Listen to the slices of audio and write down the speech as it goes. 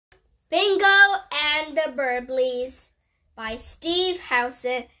Bingo and the Burblies by Steve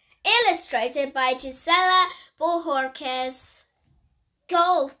Howson, illustrated by Gisela Bohorquez,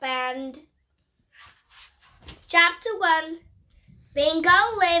 Gold Band. Chapter 1. Bingo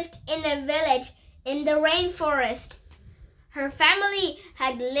lived in a village in the rainforest. Her family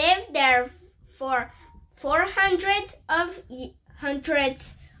had lived there for hundreds of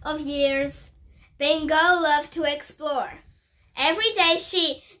years. Bingo loved to explore. Every day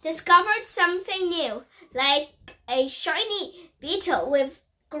she discovered something new, like a shiny beetle with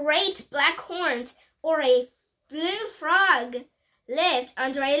great black horns, or a blue frog lived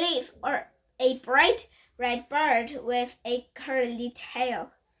under a leaf, or a bright red bird with a curly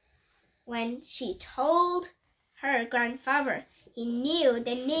tail. When she told her grandfather, he knew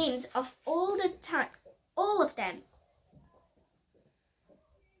the names of all of them.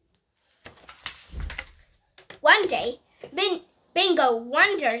 One day, Bingo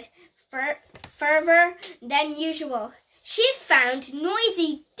wandered further than usual. She found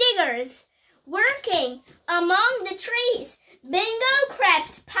noisy diggers working among the trees. Bingo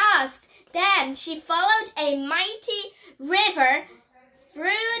crept past them. She followed a mighty river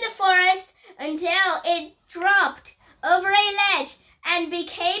through the forest until it dropped over a ledge and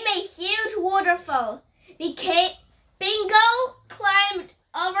became a huge waterfall. Bingo climbed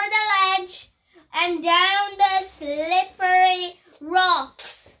over the ledge and down the slippery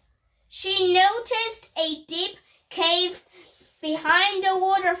rocks. She noticed a deep cave behind the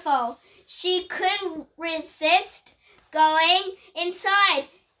waterfall. She couldn't resist going inside.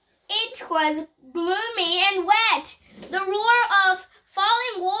 It was gloomy and wet. The roar of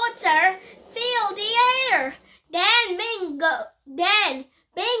falling water filled the air. Then Bingo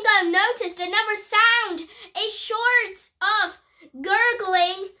noticed another sound, a sort of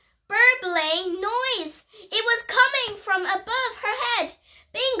gurgling, burbling noise. It was coming from above her head.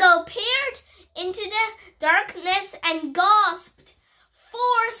 Bingo peered into the darkness and gasped.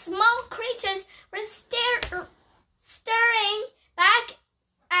 4 small creatures were staring back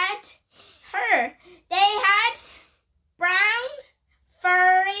at her. They had brown,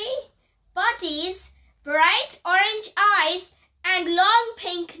 furry bodies, bright orange eyes, and long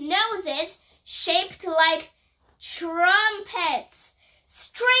pink noses shaped like trumpets.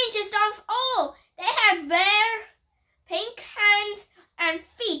 Strangest of all, they had bare pink hands and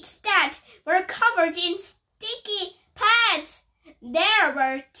feet that were covered in sticky pads. There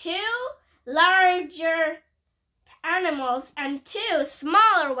were 2 larger animals and 2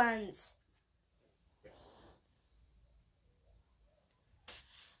 smaller ones.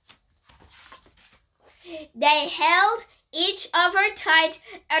 They held each other tight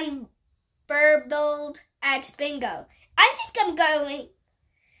and burbled at Bingo. I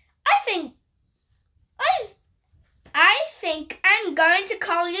think I'm going to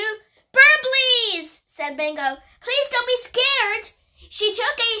call you Burblies, said Bingo. Please don't be scared. She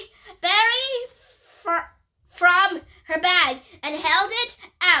took a berry from her bag and held it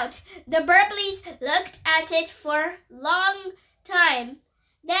out. The Burblies looked at it for a long time.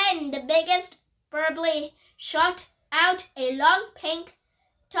 Then the biggest Burbly shot out a long pink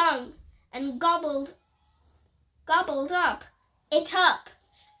tongue and gobbled it up.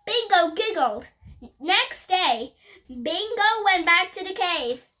 Bingo giggled. Next day, Bingo went back to the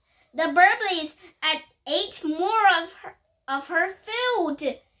cave. The Burblies ate more of her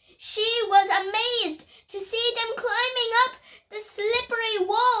food. She was amazed to see them climbing up the slippery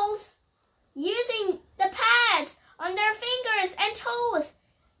walls, using the pads on their fingers and toes.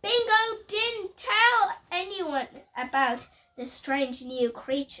 Bingo didn't tell anyone about the strange new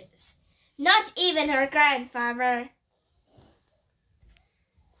creatures, not even her grandfather.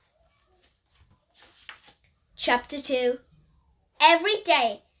 Chapter 2. Every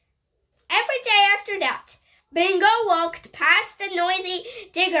day after that, Bingo walked past the noisy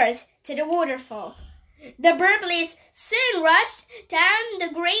diggers to the waterfall. The Burblies soon rushed down to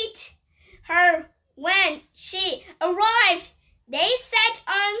greet her. When she arrived, they sat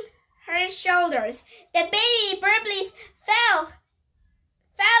on her shoulders. The baby Burblies fell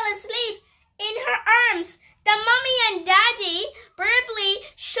asleep in her arms. The mommy and daddy Burbly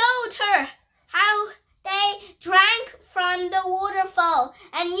showed her how they drank from the waterfall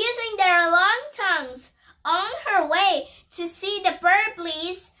and using their long tongues. On her way to see the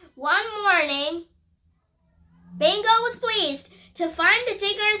Burblies one morning, Bingo was pleased to find the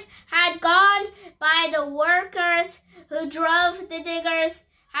diggers had gone by. The workers who drove the diggers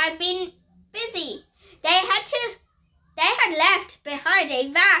had been busy. They had left behind a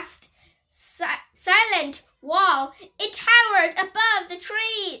vast, silent wall. It towered above the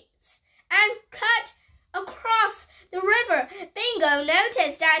trees and cut across the river, Bingo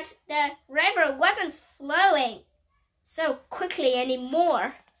noticed that the river wasn't flowing so quickly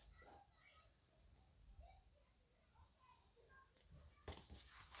anymore.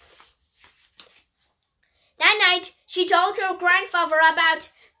 That night, she told her grandfather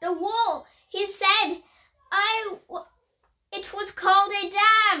about the wall. He said, it was called a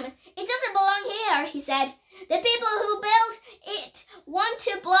dam. It doesn't belong here, he said. The people who built it want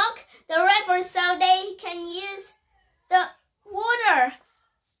to block the river so they can use the water.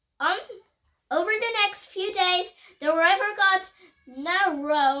 Over the next few days, the river got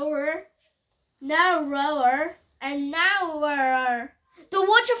narrower and narrower. The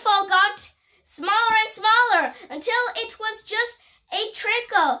waterfall got smaller and smaller until it was just a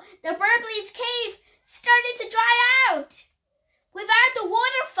trickle. The Burblies' cave started to dry out. Without the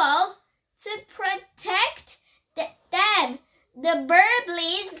waterfall to protect them, the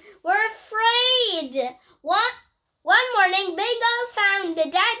Burblies were afraid. One morning, Bingo found the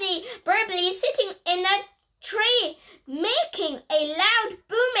daddy Burbly sitting in a tree, making a loud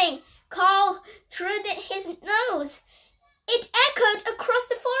booming call through his nose. It echoed across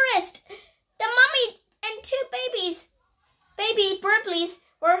the forest. The mummy and two baby Burblies,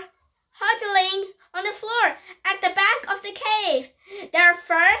 were huddling on the floor at the back of the cave. Their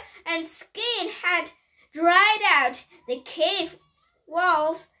fur and skin had dried out. The cave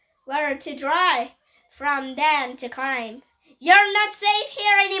walls were too dry from them to climb. "You're not safe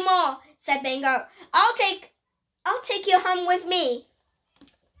here anymore," said Bingo. I'll take you home with me."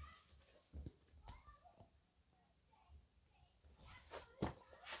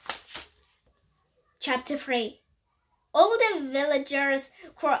 Chapter 3. All the villagers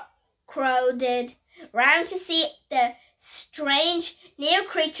crowded round to see the strange new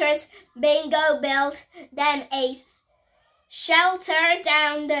creatures. Bingo built them a shelter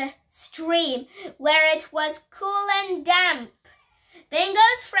down the stream where it was cool and damp.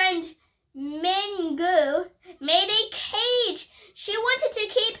 Bingo's friend Mingu made a cage. She wanted to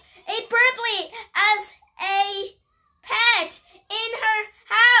keep a Burbly as a pet in her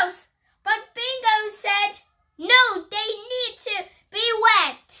house, but Bingo said, "No, they need to be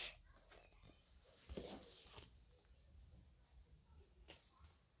wet."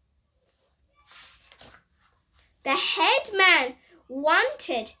 The head man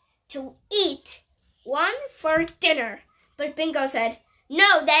wanted to eat one for dinner, but Bingo said,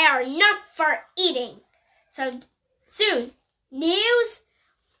 "No, they are not for eating." So soon, news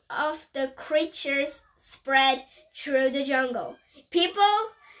of the creatures spread through the jungle.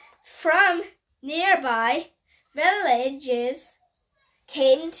 People from nearby villages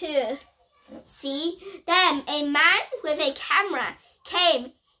came to see them. A man with a camera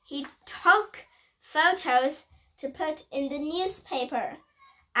came. He took photos to put in the newspaper.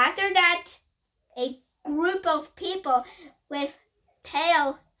 After that, a group of people with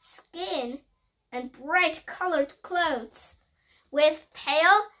pale skin and bright-colored clothes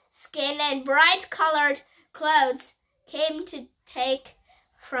came to take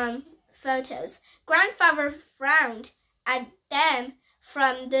photos. Grandfather frowned at them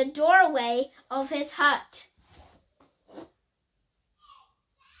from the doorway of his hut.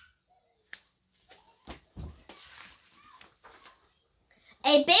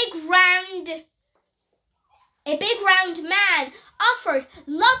 A big round man offered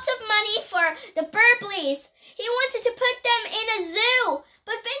lots of money for the Burblies. He wanted to put them in a zoo,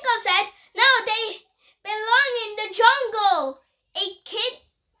 but Bingo said, "No, they belong in the jungle."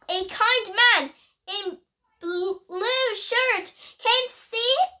 A kind man in blue shirt came to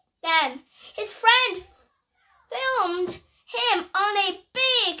see them. His friend filmed him on a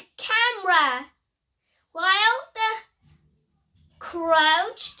big camera while they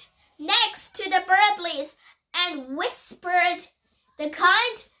crouched next to the Burblies and whispered. The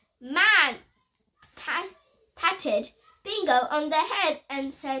kind man patted Bingo on the head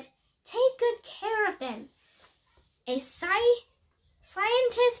and said, "Take good care of them." A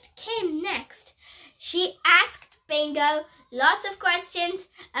scientist came next. She asked Bingo lots of questions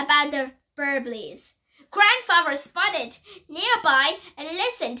about the Burblies. Grandfather spotted nearby and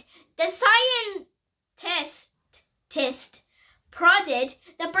listened. The scientist prodded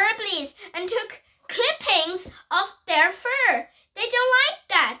the Burblies and took clippings of their fur. "They don't like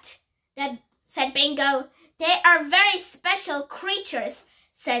that," said Bingo. "They are very special creatures,"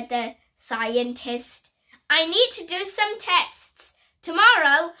 said the scientist. "I need to do some tests.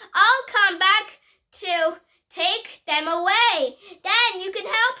 Tomorrow I'll come back to take them away. Then you can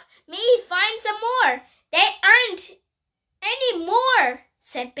help me find some more." "They aren't any more,"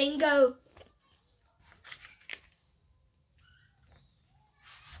 said Bingo.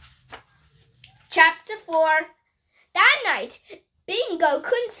 Chapter 4. before. That night, Bingo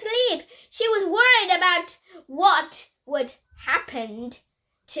couldn't sleep. She was worried about what would happen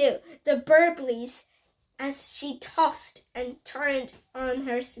to the Burblies. As she tossed and turned on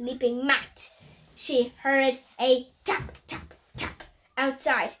her sleeping mat, she heard a tap, tap, tap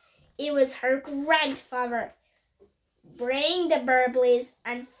outside. It was her grandfather. "Bring the Burblies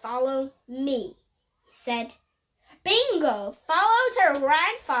and follow me," he said. Bingo followed her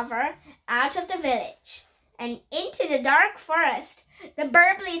grandfather out of the village and into the dark forest. The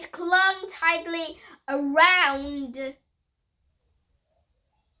Burblies clung tightly around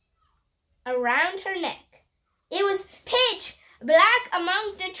her neck. It was pitch black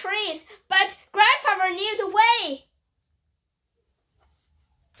among the trees, but Grandfather knew the way.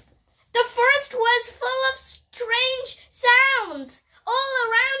 The forest was full of strange sounds all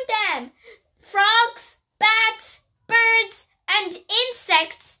around them. Frogs, bats, birds, and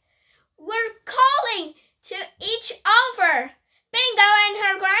insects were calling to each other. Bingo and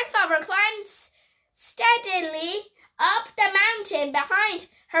her grandfather climbed steadily up the mountain behind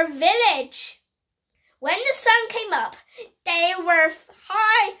her village. When the sun came up, they were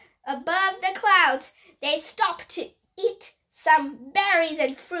high above the clouds. They stopped to eat some berries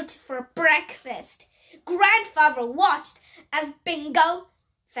and fruit for breakfast. Grandfather watched as Bingo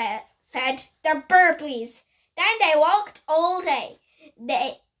fed the Burblies. Then they walked all day.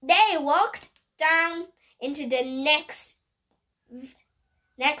 They walked down into the next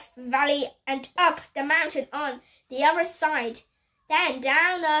valley and up the mountain on the other side, then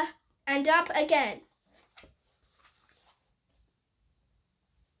down and up again.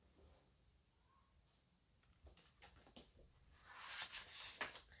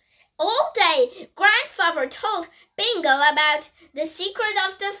 All day, Grandfather told Bingo about the secret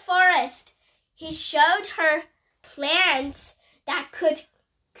of the forest. He showed her plants that could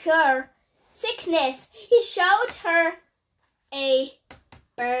cure sickness. He showed her a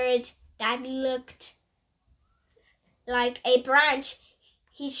bird that looked like a branch.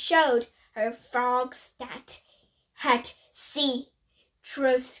 He showed her frogs that had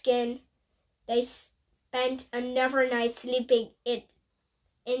see-through skin. They spent another night sleeping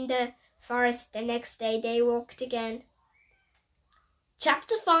in the forest. The next day they walked again.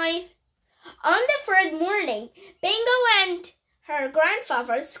 Chapter 5. On the third morning, Bingo and her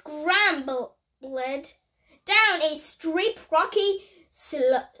grandfather scrambled down a steep rocky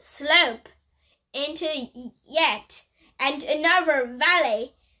slope into yet and another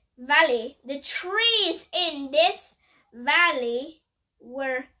valley. The trees in this valley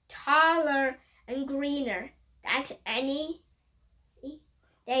were taller and greener than any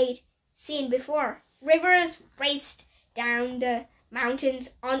they'd seen before. Rivers raced down the mountains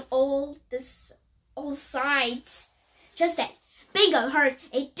on all sides. Just then, Bingo heard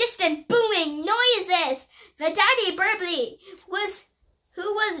a distant booming noises. The daddy Burbly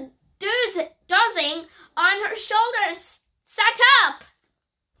who was dozing on her shoulders sat up.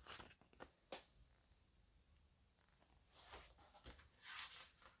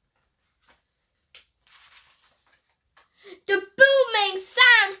 The booming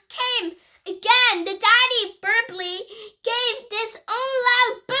sound came again. The daddy Burbly gave this own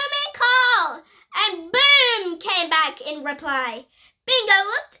loud booming call, and boom came back in reply. Bingo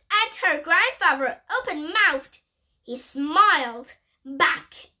looked at her grandfather open-mouthed. He smiled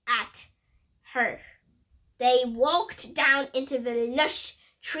back at her. They walked down into the lush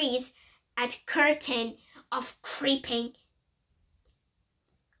trees. A curtain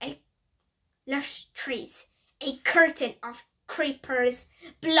of creepers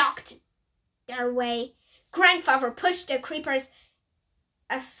blocked their way. Grandfather pushed the creepers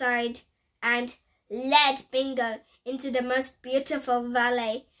aside and led Bingo into the most beautiful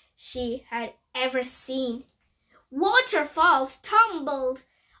valley she had ever seen. Waterfalls tumbled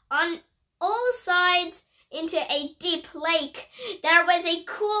on all sides into a deep lake. There was a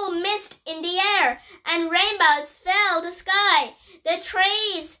cool mist in the air, and rainbows filled the sky. The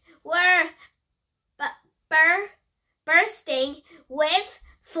trees were bursting with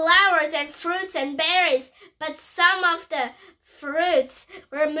flowers and fruits and berries, but some of the fruits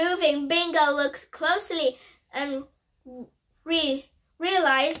were moving. Bingo looked closely and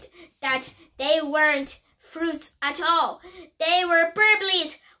realized that they weren't fruits at all. They were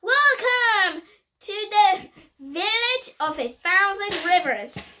Burblies. "Welcome to the village of 1,000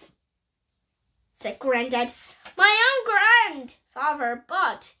 rivers," said Granddad. "My own grandfather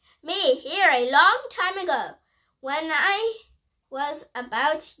brought me here a long time ago, when I was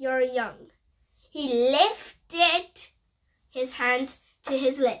about your young." He lifted his hands to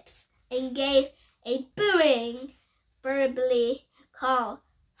his lips and gave a booming Burbly call.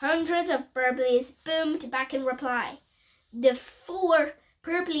 Hundreds of Burblies boomed back in reply. The 4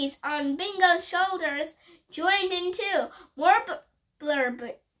 Burblies on Bingo's shoulders joined in too. More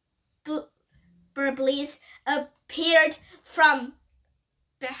Burblies appeared from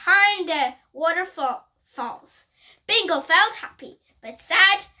behind the waterfalls. Bingo felt happy, but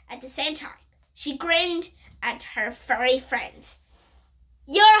sad at the same time. She grinned at her furry friends.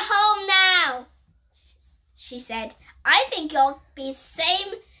 "You're home now," she said. "I think you'll be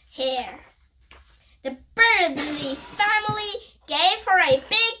same here." The Burbley family gave her a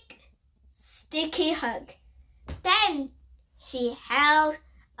big, sticky hug. Then she held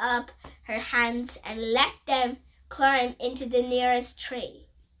up her hands and let them climb into the nearest tree.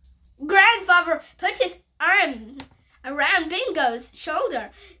 Grandfather put his arm around Bingo's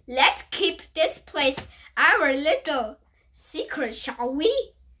shoulder. "Let's keep this place our little secret, shall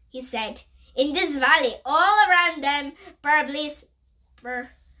we?" he said. In this valley, all around them, Burblies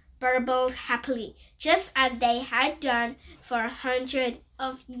burbled happily, just as they had done for 100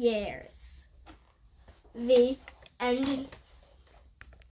 of years. The end.